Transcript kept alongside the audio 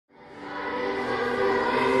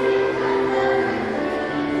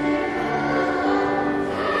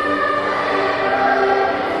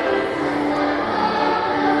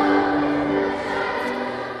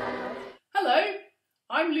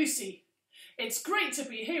It's great to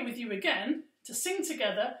be here with you again to sing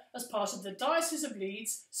together as part of the Diocese of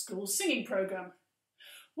Leeds School Singing Programme.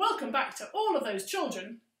 Welcome back to all of those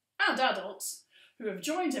children and adults who have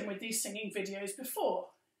joined in with these singing videos before,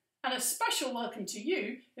 and a special welcome to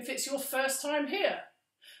you if it's your first time here.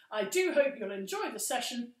 I do hope you'll enjoy the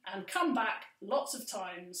session and come back lots of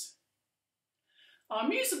times. Our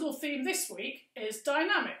musical theme this week is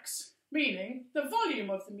dynamics, meaning the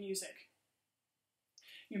volume of the music.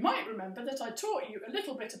 You might remember that I taught you a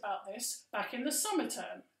little bit about this back in the summer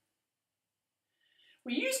term.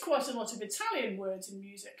 We use quite a lot of Italian words in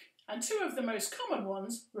music, and two of the most common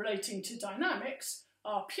ones relating to dynamics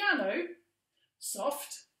are piano,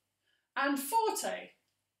 soft, and forte,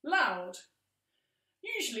 loud,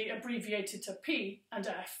 usually abbreviated to P and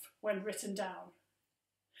F when written down.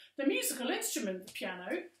 The musical instrument, the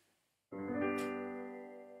piano,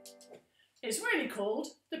 is really called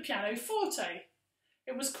the pianoforte.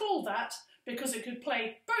 It was called that because it could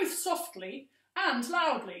play both softly and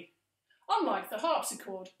loudly, unlike the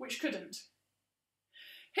harpsichord, which couldn't.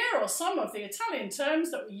 Here are some of the Italian terms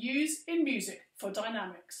that we use in music for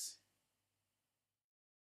dynamics.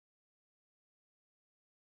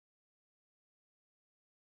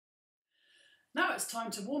 Now it's time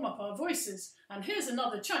to warm up our voices, and here's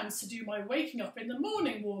another chance to do my waking up in the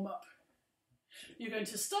morning warm-up. You're going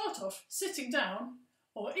to start off sitting down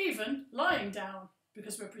or even lying down,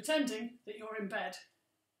 because we're pretending that you're in bed.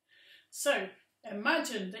 So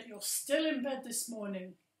imagine that you're still in bed this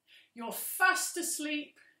morning. You're fast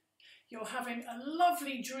asleep, you're having a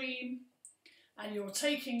lovely dream, and you're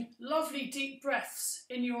taking lovely deep breaths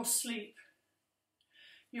in your sleep.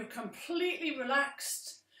 You're completely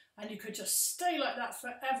relaxed, and you could just stay like that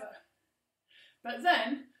forever. But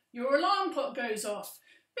then your alarm clock goes off.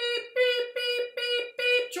 Beep, beep, beep, beep,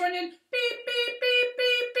 beep. Join in. Beep, beep, beep,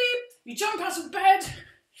 beep, beep. You jump out of bed.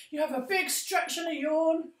 You have a big stretch and a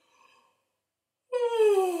yawn.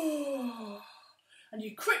 And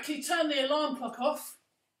you quickly turn the alarm clock off.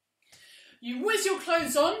 You whiz your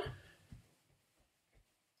clothes on.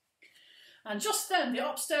 And just then the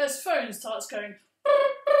upstairs phone starts going.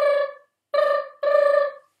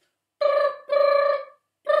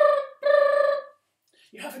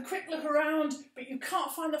 You have a quick look around, but you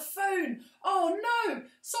can't find the phone. Oh no,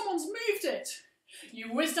 someone's moved it.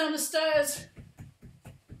 You whiz down the stairs.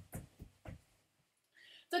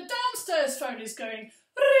 The downstairs phone is going ring,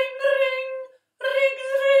 ring, ring,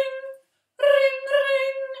 ring, ring,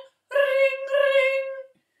 ring, ring, ring.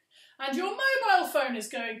 And your mobile phone is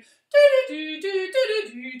going do do do do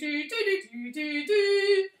do do do do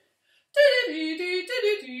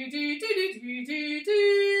do do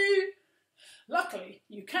do. Luckily,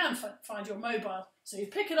 you can find your mobile, so you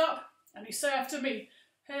pick it up and you say after me,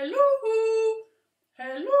 hello,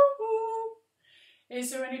 hello,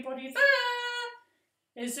 is there anybody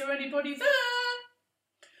there? Is there anybody there?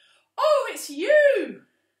 Oh, it's you!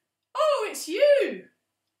 Oh, it's you!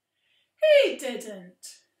 He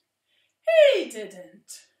didn't. He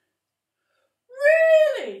didn't.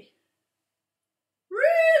 Really?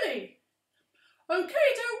 Really?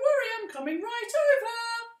 Okay, don't worry, I'm coming right over.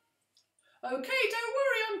 Okay, don't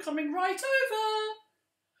worry, I'm coming right over.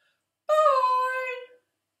 Bye.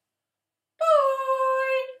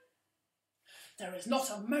 Bye. There is not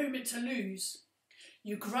a moment to lose.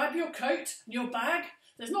 You grab your coat and your bag.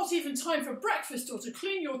 There's not even time for breakfast or to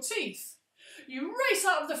clean your teeth. You race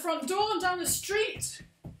out of the front door and down the street.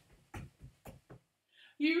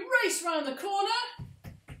 You race round the corner.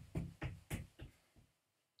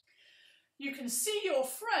 You can see your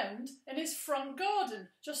friend in his front garden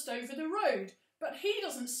just over the road, but he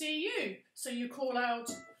doesn't see you, so you call out,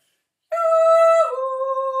 "Yoo-hoo,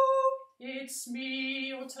 it's me,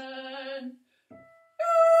 your turn.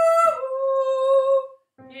 Yoo-hoo,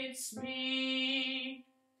 it's me."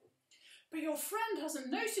 But your friend hasn't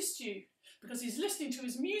noticed you because he's listening to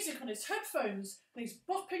his music on his headphones and he's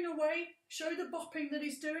bopping away. Show the bopping that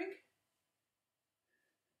he's doing.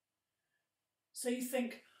 So you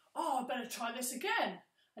think, oh, I better try this again.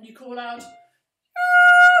 And you call out,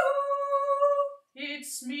 "Yoo-hoo,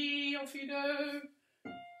 it's me, off you go.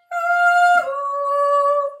 Yoo-hoo,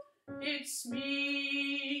 it's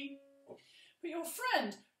me." But your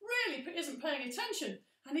friend really isn't paying attention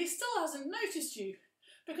and he still hasn't noticed you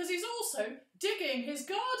because he's also digging his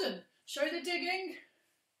garden. Show the digging.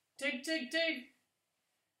 Dig, dig, dig.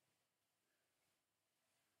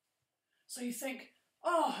 So you think,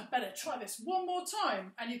 oh, I better try this one more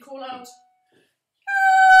time. And you call out,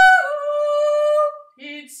 "Yoo-hoo,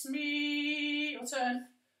 it's me." Your turn.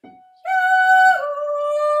 "Yoo-hoo,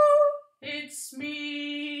 it's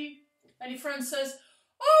me." And your friend says,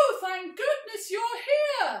 "Oh, thank goodness you're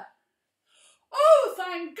here."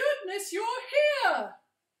 goodness you're here!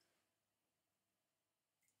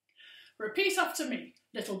 Repeat after me.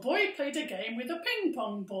 Little boy played a game with a ping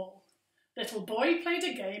pong ball. Little boy played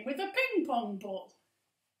a game with a ping pong ball.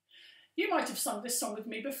 You might have sung this song with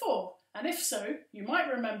me before, and if so, you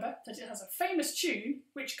might remember that it has a famous tune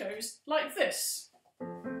which goes like this.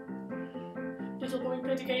 Little boy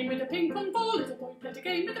played a game with a ping pong ball. Little boy played a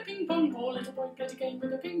game with a ping pong ball. Little boy played a game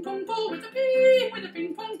with a ping pong ball with a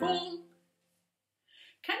ping pong ball.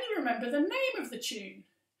 Can you remember the name of the tune?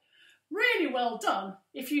 Really well done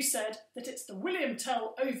if you said that it's the William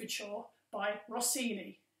Tell Overture by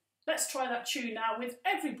Rossini. Let's try that tune now with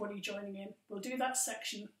everybody joining in. We'll do that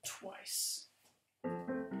section twice.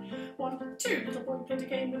 1, 2. Little boy played a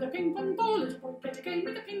game with a ping pong ball. Little boy played a game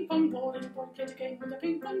with a ping pong ball. Little boy played a game with a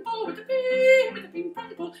ping pong ball with a ping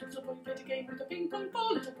pong ball. Little boy played a game with a ping pong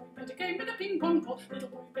ball. Little boy played a game with a ping pong ball. Little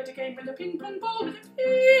boy played a game with a ping pong ball with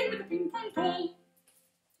a ping pong ball.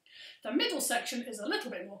 The middle section is a little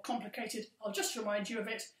bit more complicated. I'll just remind you of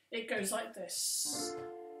it. It goes like this.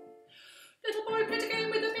 Little boy played a game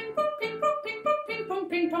with a ping pong, ping pong, ping pong, ping pong,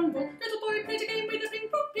 ping pong ball. Little boy played a game with a ping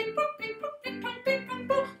pong, ping pong, ping pong, ping pong, ping pong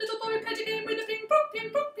ball. Little boy played a game with a ping pong, ping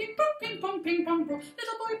pong, ping pong, ping pong, ping pong ball.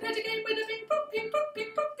 Little boy played a game with a ping pong, ping pong,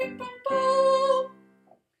 ping pong, ping pong ball.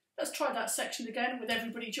 Let's try that section again with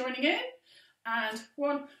everybody joining in. And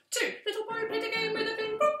 1, 2. Little boy played a game with a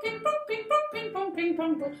ping pong, ping pong, ping pong, ping pong, ping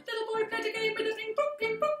pong ball. Little boy played a game with a ping pong,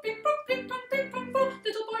 ping pong, ping pong, ping pong, ping pong ball.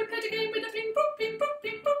 Little boy played a game with a ping pong, ping pong,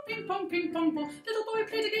 ping pong, ping pong, ping pong ball. Little boy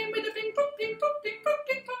played a game with a ping pong, ping pong, ping pong,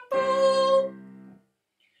 ping pong ball.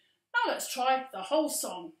 Now let's try the whole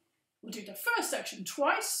song. We'll do the first section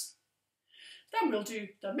twice, then we'll do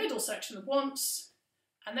the middle section once,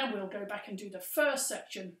 and then we'll go back and do the first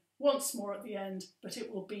section once more at the end, but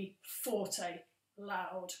it will be forte,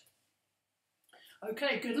 loud.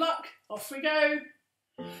 Okay, good luck. Off we go.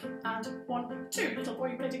 And 1, 2. Little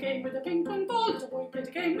boy played a game with a ping pong ball. Little boy played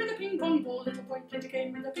a game with a ping pong ball. Little boy played a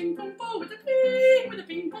game with a ping pong ball with a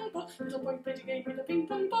ping pong ball. Little boy played a game with a ping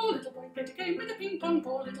pong ball. Little boy played a game with a ping pong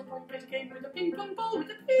ball. Little boy played a game with a ping pong ball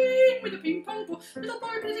with a ping pong ball. Little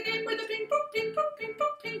boy played a game with a ping pong, ping pong, ping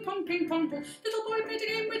pong, ping pong, ping pong ball. Little boy played a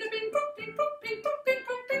game with a ping pong, ping pong, ping pong, ping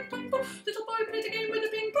pong, ping pong ball. Little boy played a game with a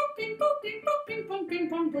ping pong, ping pong, ping pong, ping pong, ping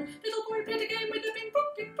pong ball. Little boy played a game with a ping pong,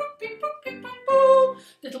 ping pong, ping pong, ping pong ball.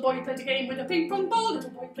 Little boy played a game with a ping pong ball.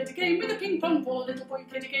 Little boy played a game with a ping pong ball. Little boy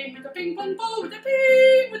played a game with a ping pong ball with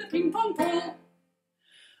a ping pong ball.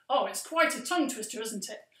 Oh, it's quite a tongue twister, isn't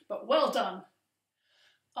it? But well done.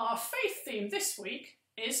 Our faith theme this week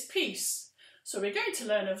is peace. So we're going to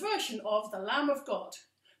learn a version of the Lamb of God,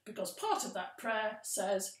 because part of that prayer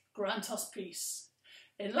says, grant us peace.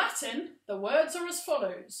 In Latin, the words are as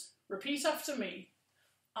follows. Repeat after me.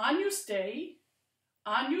 Agnus Dei,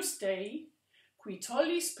 qui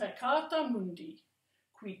tollis peccata mundi,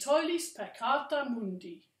 qui tollis peccata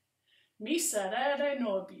mundi, miserere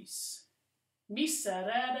nobis,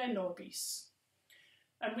 miserere nobis.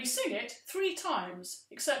 And we sing it 3 times,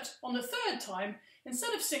 except on the 3rd time,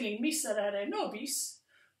 instead of singing miserere nobis,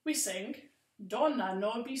 we sing dona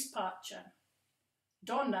nobis pacem,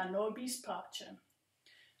 dona nobis pacem.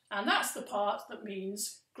 And that's the part that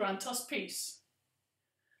means grant us peace.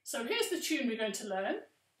 So here's the tune we're going to learn.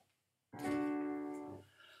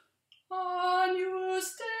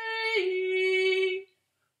 Agnus Dei,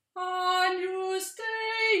 Agnus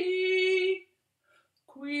Dei,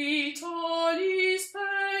 qui tollis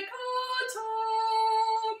peccata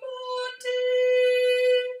mundi,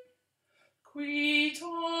 qui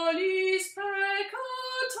tollis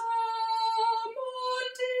peccata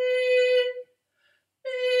mundi,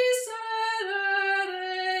 miserere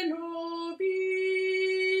nobis,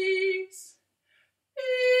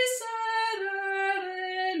 miserere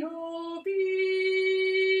nobis.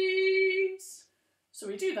 So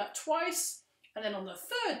we do that twice, and then on the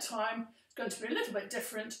 3rd time, it's going to be a little bit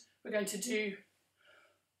different. We're going to do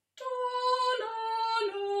dona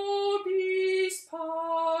nobis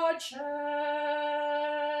pacem,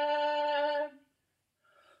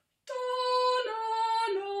 dona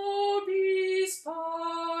nobis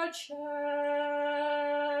pacem.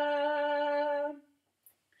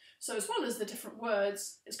 So as well as the different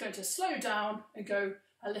words, it's going to slow down and go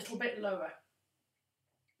a little bit lower.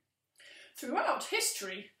 Throughout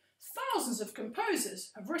history, thousands of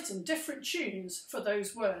composers have written different tunes for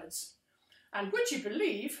those words. And would you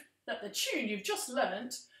believe that the tune you've just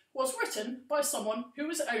learnt was written by someone who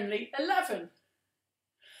was only 11?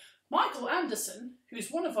 Michael Anderson, who's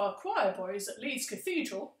one of our choir boys at Leeds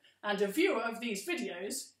Cathedral and a viewer of these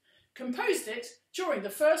videos, composed it during the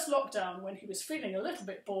first lockdown when he was feeling a little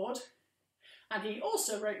bit bored, and he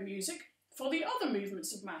also wrote music for the other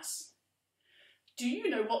movements of mass. Do you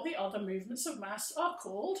know what the other movements of mass are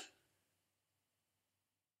called?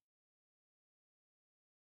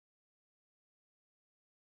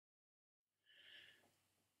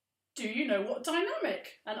 Do you know what dynamic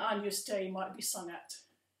an Agnus Dei might be sung at?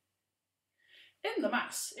 In the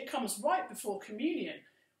Mass, it comes right before communion,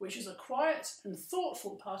 which is a quiet and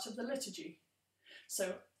thoughtful part of the liturgy.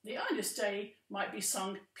 So the Agnus Dei might be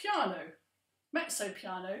sung piano, mezzo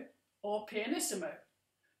piano, or pianissimo.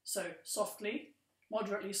 So softly,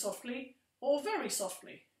 moderately softly, or very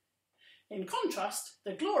softly. In contrast,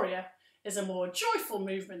 the Gloria is a more joyful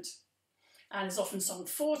movement and is often sung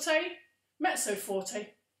forte, mezzo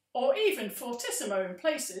forte, or even fortissimo in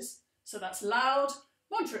places, so that's loud,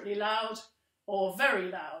 moderately loud, or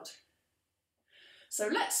very loud. So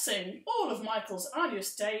let's sing all of Michael's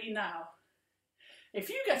Agnus Dei now. If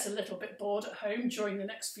you get a little bit bored at home during the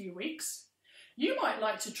next few weeks, you might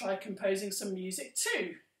like to try composing some music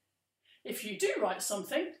too. If you do write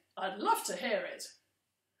something, I'd love to hear it.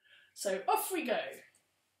 So off we go.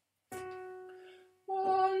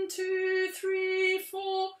 1, 2, 3,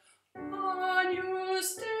 4,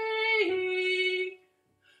 Agnus Dei,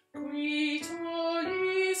 qui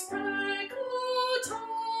tollis peccata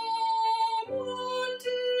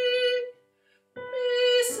mundi,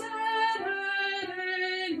 miserere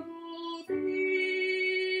nobis.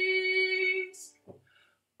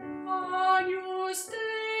 Agnus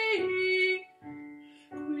Dei,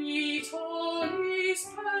 qui tollis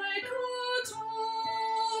peccata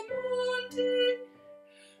mundi,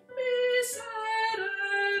 miserere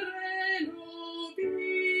nobis.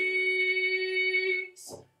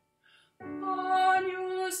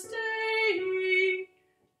 Agnus Dei,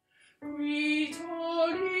 qui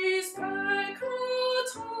tollis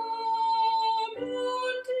peccata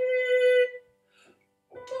mundi,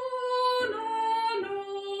 dona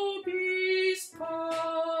nobis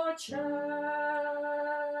pacem.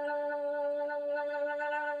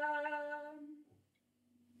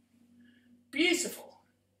 Beautiful.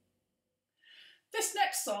 This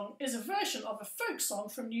next song is a version of a folk song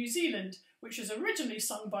from New Zealand, which was originally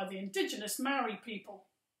sung by the indigenous Maori people.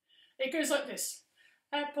 It goes like this.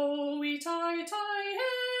 Epo we tai tai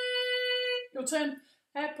hey. Your turn.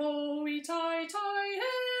 Epo we tai tai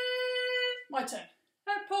hey. My turn.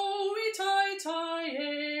 Epo we tai tai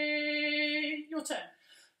hey. Your turn.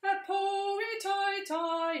 Epo we tai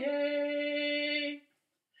tai hey.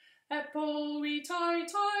 Epo we tai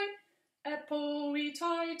tai. Epo we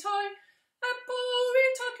tai tai. Epo we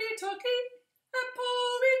tucky tucky. Epo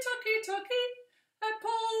we tucky tucky.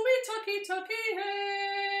 Epo we tucky tucky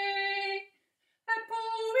hey. Epo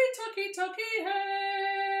we tucky tucky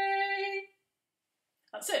hey.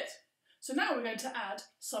 That's it. So now we're going to add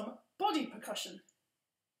some body percussion.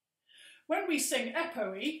 When we sing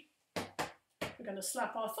epo-y, we're going to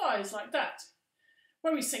slap our thighs like that.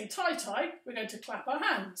 When we sing tai-tai, we're going to clap our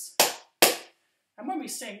hands. And when we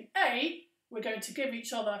sing A, we're going to give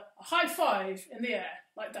each other a high five in the air,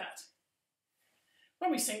 like that.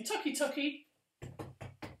 When we sing tucky-tucky,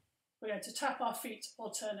 we're going to tap our feet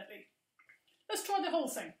alternately. Let's try the whole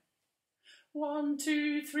thing. 1,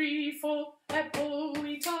 2, 3, 4,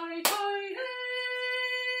 epo-y tai tai hey.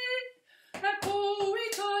 Epo-y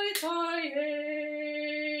tai tai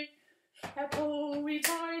hey. Epo-y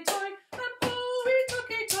tai tai. Epo-y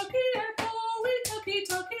tucky tucky. Epo-y tucky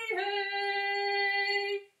tucky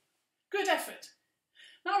hey. Good effort.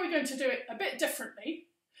 Now we're going to do it a bit differently.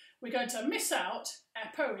 We're going to miss out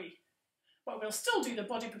epo-y, but we'll still do the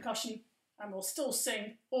body percussion and we'll still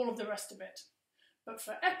sing all of the rest of it. But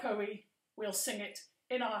for epo-y, we'll sing it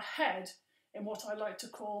in our head in what I like to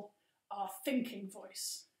call our thinking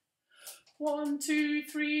voice. 1, 2,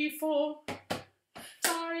 3, 4.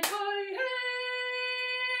 Tai tai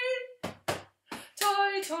hey.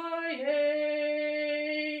 Tai tai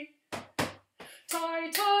hey. Tai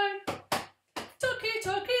tai. Tucky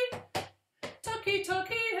tucky. Tucky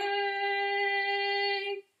tucky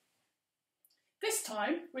hey. This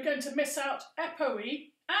time we're going to miss out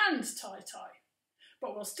epo-y and tai tai,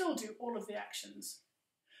 but we'll still do all of the actions.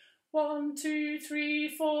 1, 2, 3,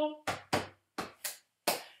 4.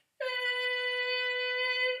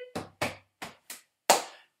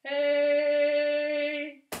 Hey.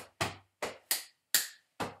 Hey.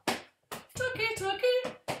 Tucky tucky.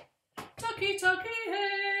 Tucky tucky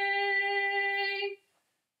hey.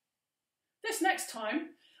 This next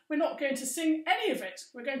time, we're not going to sing any of it.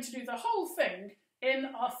 We're going to do the whole thing in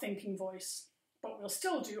our thinking voice, but we'll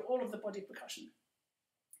still do all of the body percussion.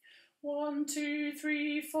 1, 2,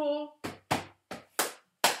 3, 4.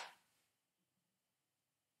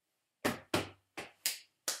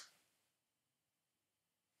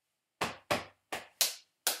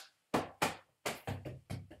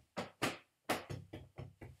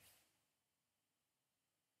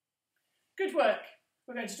 Good work.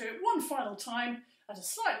 We're going to do it one final time at a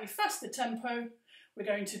slightly faster tempo. We're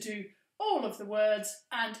going to do all of the words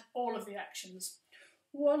and all of the actions.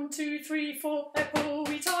 1, 2, 3, 4. Apple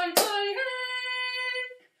we tie tie hey.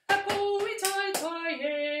 Apple we tie tie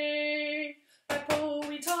hey. Apple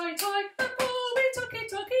we tie tie. Apple we tucky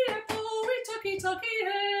tucky. Apple we tucky tucky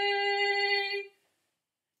hey.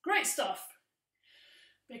 Great stuff.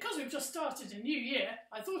 Because we've just started a new year,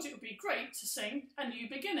 I thought it would be great to sing a new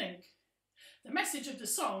beginning. The message of the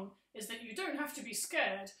song is that you don't have to be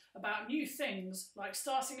scared about new things like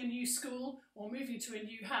starting a new school or moving to a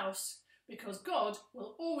new house, because God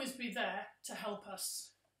will always be there to help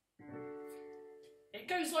us. It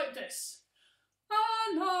goes like this.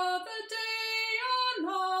 Another day,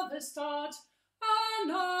 another start.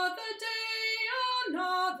 Another day,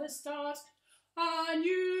 another start. A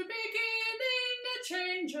new beginning, a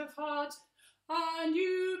change of heart. A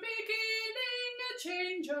new beginning, a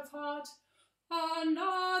change of heart.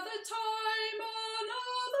 Another time,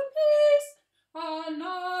 another place.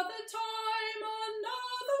 Another time,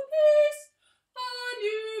 another place. A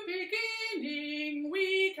new beginning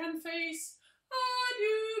we can face. A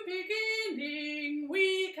new beginning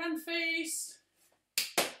we can face.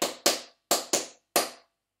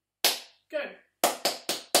 Go.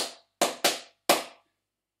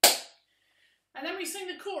 And then we sing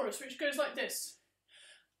the chorus, which goes like this.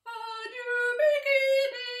 A new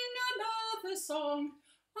beginning, another song.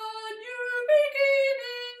 A new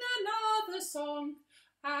beginning, another song.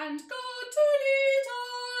 And God to lead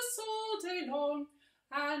us all day long.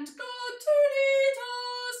 And God to lead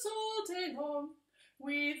us all day long.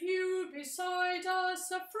 With you beside us,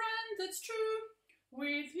 a friend that's true.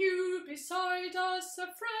 With you beside us, a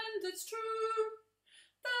friend that's true.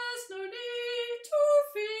 There's no need to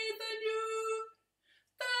fear the new.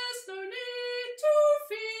 There's no need to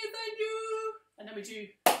fear the new. And then we do.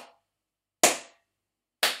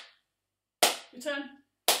 Return.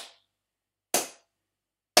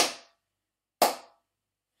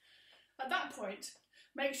 At that point,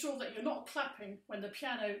 make sure that you're not clapping when the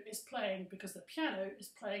piano is playing, because the piano is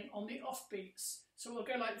playing on the offbeats. So we'll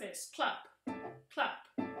go like this. Clap, clap,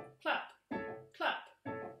 clap, clap.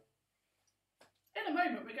 In a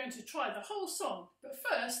moment we're going to try the whole song, but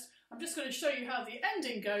first I'm just going to show you how the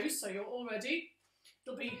ending goes, so you're all ready.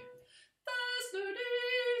 It'll be, there's no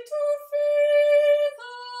need to fear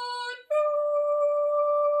the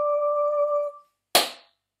new.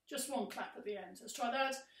 Just one clap at the end. Let's try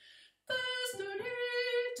that. There's no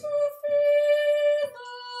need to fear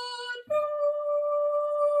the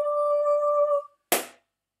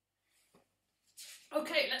new.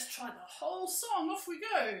 Okay, let's try the whole song. Off we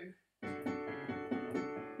go.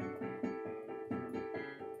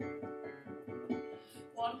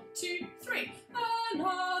 1, 2, 3.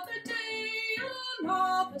 Another day,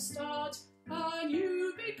 another start. A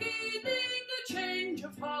new beginning, a change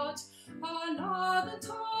of heart. Another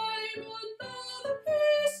time, another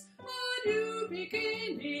place. A new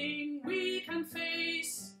beginning we can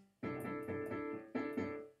face. A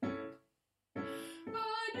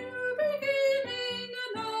new beginning,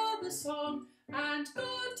 another song. And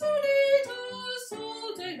God to lead us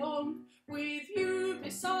all day long. With you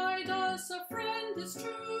beside us, a friend is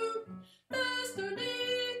true. There's no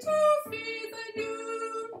need to fear the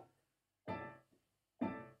new.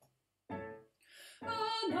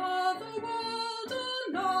 Another world,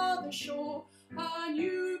 another shore. A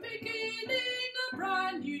new beginning, a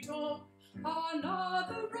brand new door.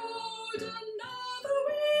 Another road, another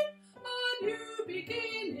way. A new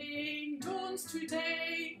beginning dawns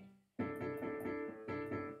today.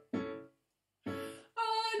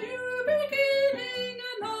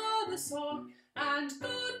 Song, and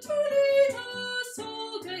God to lead us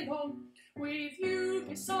all day long. With you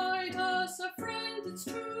beside us, a friend it's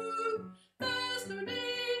true. There's no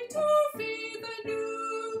need to fear the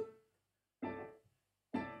new.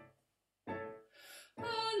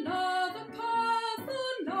 Another path,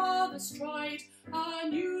 another stride. A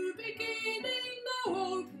new beginning now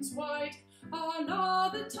opens wide.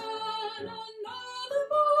 Another turn, another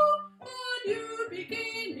more. A new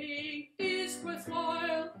beginning is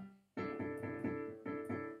worthwhile.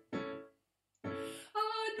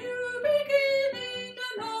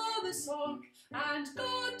 Song, and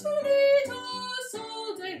God to lead us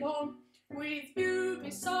all day long. With you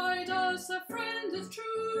beside us, a friend is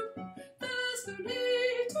true. There's no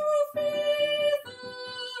need to fear the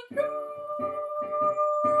new.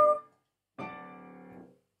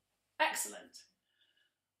 Excellent.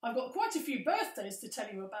 I've got quite a few birthdays to tell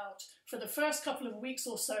you about for the first couple of weeks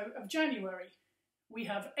or so of January. We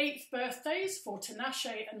have 8th birthdays for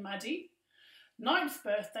Tinashe and Maddie, 9th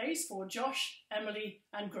birthdays for Josh, Emily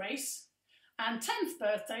and Grace, And 10th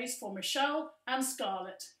birthdays for Michelle and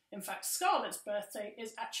Scarlett. In fact, Scarlett's birthday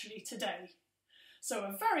is actually today. So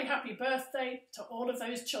a very happy birthday to all of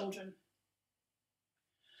those children.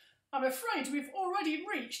 I'm afraid we've already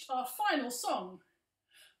reached our final song.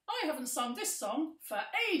 I haven't sung this song for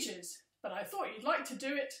ages, but I thought you'd like to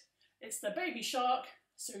do it. It's the Baby Shark,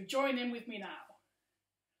 so join in with me now.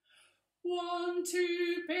 1,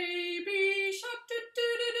 2, baby shark, do do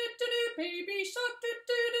do do do do, baby shark, do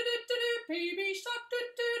do do do do do, baby shark, do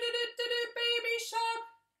do do do do do, baby shark.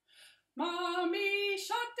 Mommy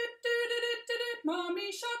shark, do do do do do do,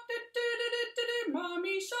 mommy shark, do do do do do do,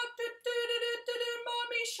 mommy shark, do do do do do do,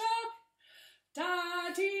 mommy shark.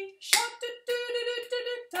 Daddy shark, do do do do do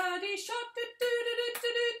do, daddy shark, do do do do do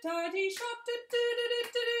do, daddy shark, do do do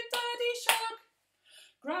do do do, daddy shark.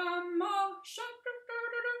 Grandma shark, do do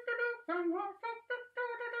do do do do, grandma shark, do do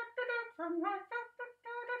do do do do, grandma shark, do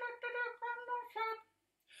do do do do do, grandma shark.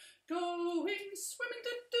 Going swimming,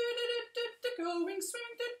 do do do do do do, going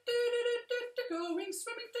swimming, do do do do do do, going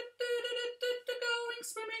swimming, do do do do do do, going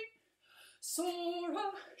swimming. Sora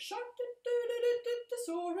shark, do do do do do do,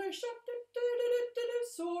 Sora shark, do do do do do do,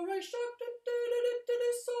 Sora shark, do do do do do do,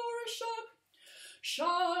 Sora shark.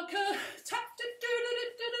 Shark attack, do do do do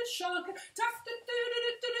do do, shark attack, do do do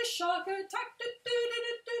do do do, shark attack, do do do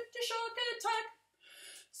do do do, shark attack.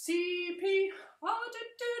 CPR, do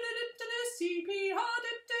do do do do do, CPR,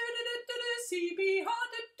 do do do do do do, CPR,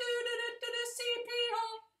 do do do do do do,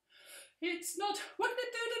 CPR. It's not working,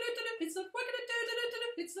 do do do do do, it's not working, do do do do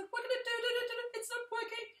do, it's not working, do do do do do, it's not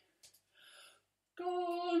working.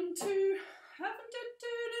 Gone to heaven, do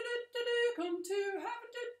do do do do do, gone to heaven,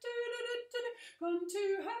 do do do do do do, gone to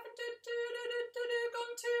heaven, do do do do do do,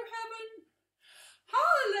 gone to heaven.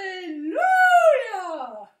 Hallelujah!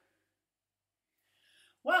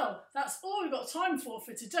 Well, that's all we've got time for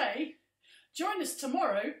today. Join us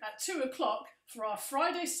tomorrow at 2 o'clock for our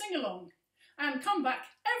Friday sing-along, and come back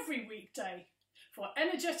every weekday for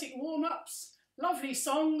energetic warm-ups, lovely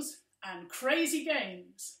songs and crazy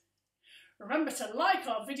games. Remember to like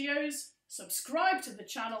our videos, subscribe to the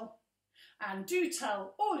channel, and do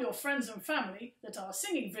tell all your friends and family that our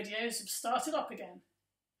singing videos have started up again.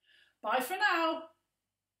 Bye for now.